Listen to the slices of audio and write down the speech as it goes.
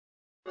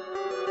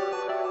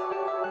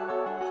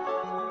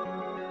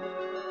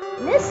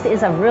NIST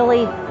is a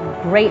really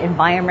great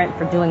environment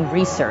for doing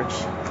research.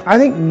 I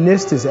think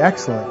NIST is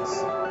excellence.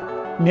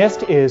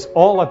 NIST is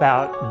all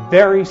about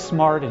very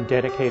smart and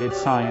dedicated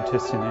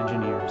scientists and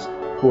engineers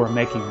who are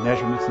making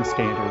measurements and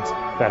standards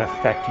that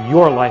affect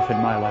your life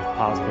and my life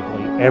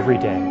positively every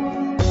day.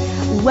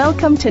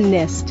 Welcome to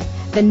NIST,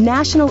 the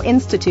National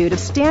Institute of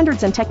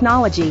Standards and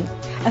Technology,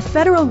 a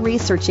federal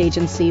research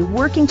agency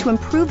working to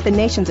improve the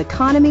nation's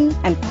economy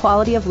and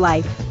quality of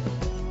life.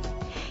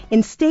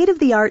 In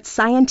state-of-the-art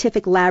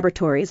scientific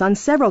laboratories on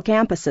several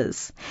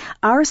campuses,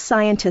 our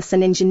scientists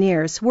and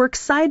engineers work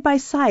side by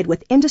side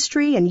with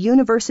industry and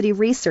university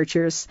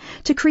researchers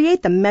to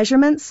create the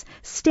measurements,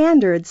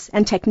 standards,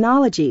 and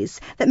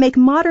technologies that make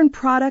modern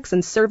products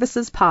and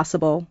services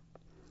possible.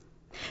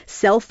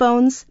 Cell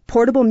phones,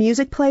 portable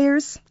music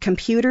players,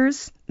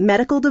 computers,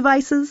 medical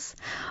devices,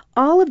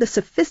 all of the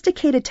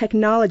sophisticated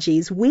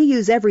technologies we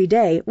use every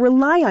day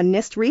rely on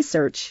NIST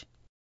research.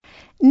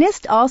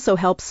 NIST also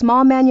helps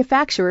small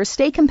manufacturers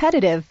stay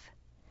competitive,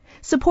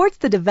 supports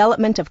the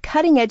development of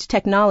cutting-edge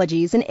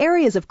technologies in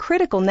areas of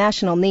critical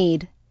national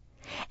need,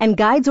 and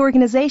guides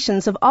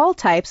organizations of all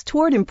types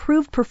toward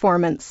improved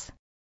performance.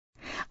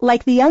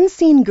 Like the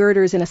unseen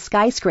girders in a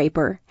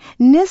skyscraper,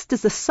 NIST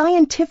is the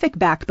scientific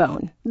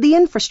backbone, the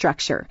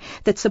infrastructure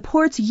that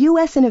supports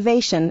U.S.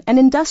 innovation and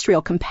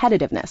industrial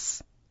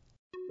competitiveness.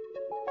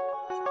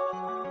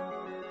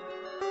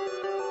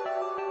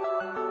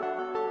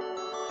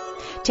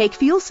 Take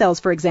fuel cells,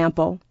 for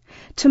example.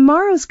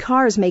 Tomorrow's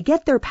cars may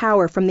get their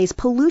power from these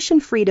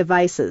pollution-free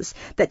devices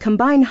that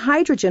combine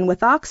hydrogen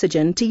with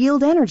oxygen to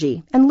yield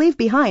energy and leave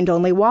behind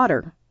only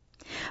water.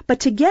 But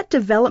to get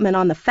development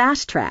on the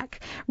fast track,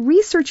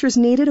 researchers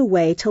needed a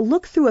way to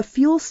look through a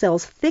fuel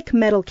cell's thick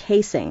metal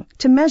casing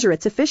to measure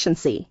its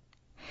efficiency.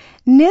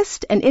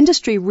 NIST and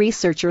industry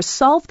researchers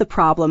solved the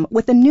problem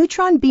with a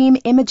neutron beam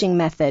imaging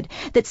method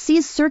that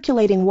sees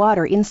circulating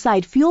water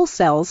inside fuel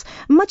cells,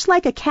 much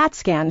like a CAT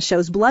scan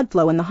shows blood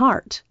flow in the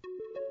heart.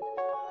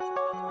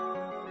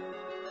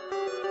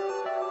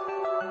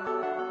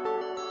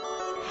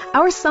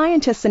 Our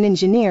scientists and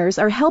engineers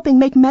are helping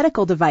make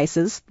medical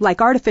devices,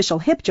 like artificial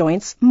hip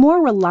joints,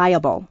 more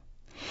reliable.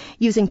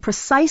 Using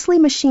precisely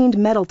machined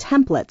metal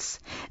templates,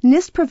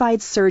 NIST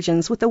provides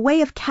surgeons with a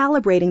way of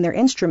calibrating their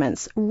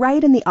instruments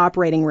right in the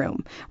operating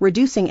room,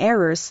 reducing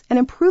errors and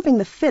improving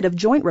the fit of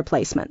joint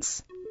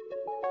replacements.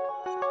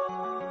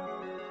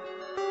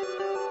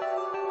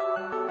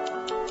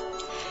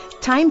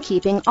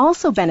 Timekeeping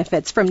also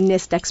benefits from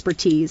NIST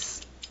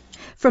expertise.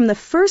 From the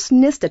first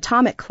NIST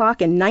atomic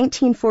clock in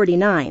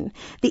 1949,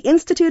 the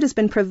Institute has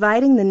been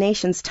providing the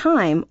nation's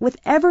time with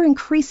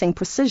ever-increasing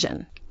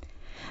precision.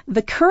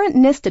 The current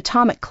NIST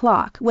atomic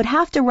clock would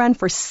have to run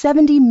for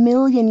 70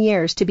 million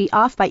years to be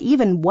off by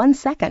even 1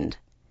 second.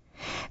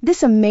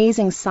 This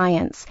amazing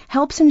science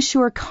helps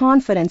ensure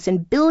confidence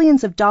in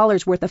billions of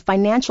dollars worth of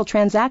financial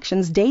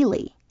transactions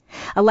daily,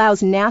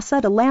 allows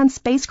NASA to land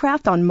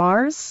spacecraft on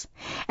Mars,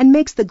 and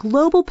makes the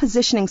global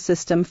positioning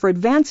system for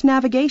advanced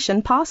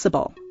navigation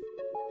possible.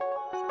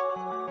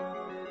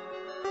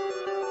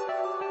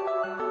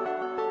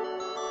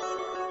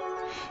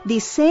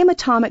 These same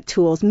atomic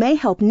tools may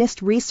help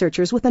NIST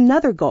researchers with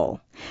another goal,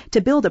 to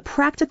build a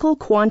practical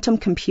quantum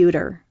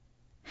computer.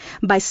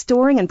 By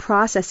storing and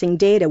processing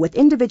data with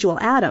individual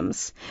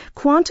atoms,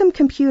 quantum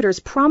computers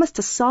promise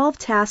to solve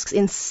tasks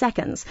in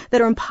seconds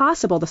that are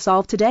impossible to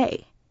solve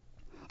today.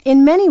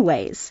 In many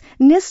ways,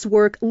 NIST's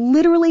work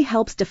literally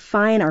helps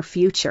define our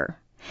future,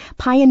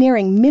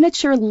 pioneering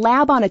miniature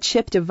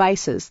lab-on-a-chip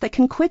devices that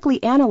can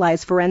quickly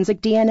analyze forensic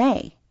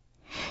DNA.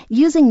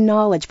 Using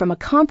knowledge from a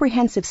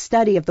comprehensive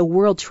study of the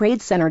World Trade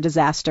Center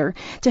disaster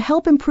to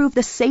help improve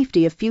the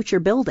safety of future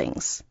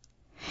buildings.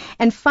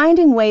 And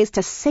finding ways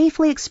to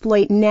safely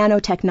exploit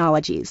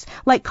nanotechnologies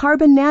like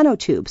carbon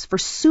nanotubes for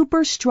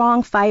super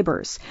strong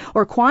fibers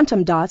or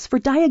quantum dots for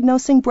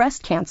diagnosing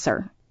breast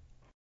cancer.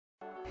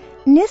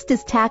 NIST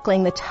is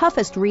tackling the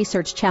toughest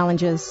research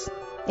challenges.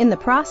 In the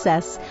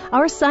process,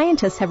 our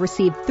scientists have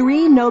received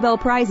 3 Nobel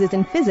Prizes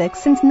in physics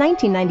since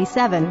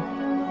 1997.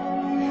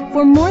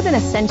 For more than a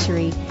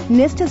century,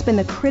 NIST has been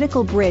the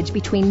critical bridge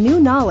between new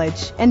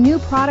knowledge and new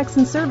products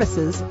and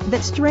services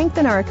that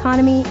strengthen our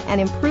economy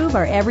and improve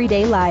our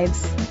everyday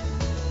lives.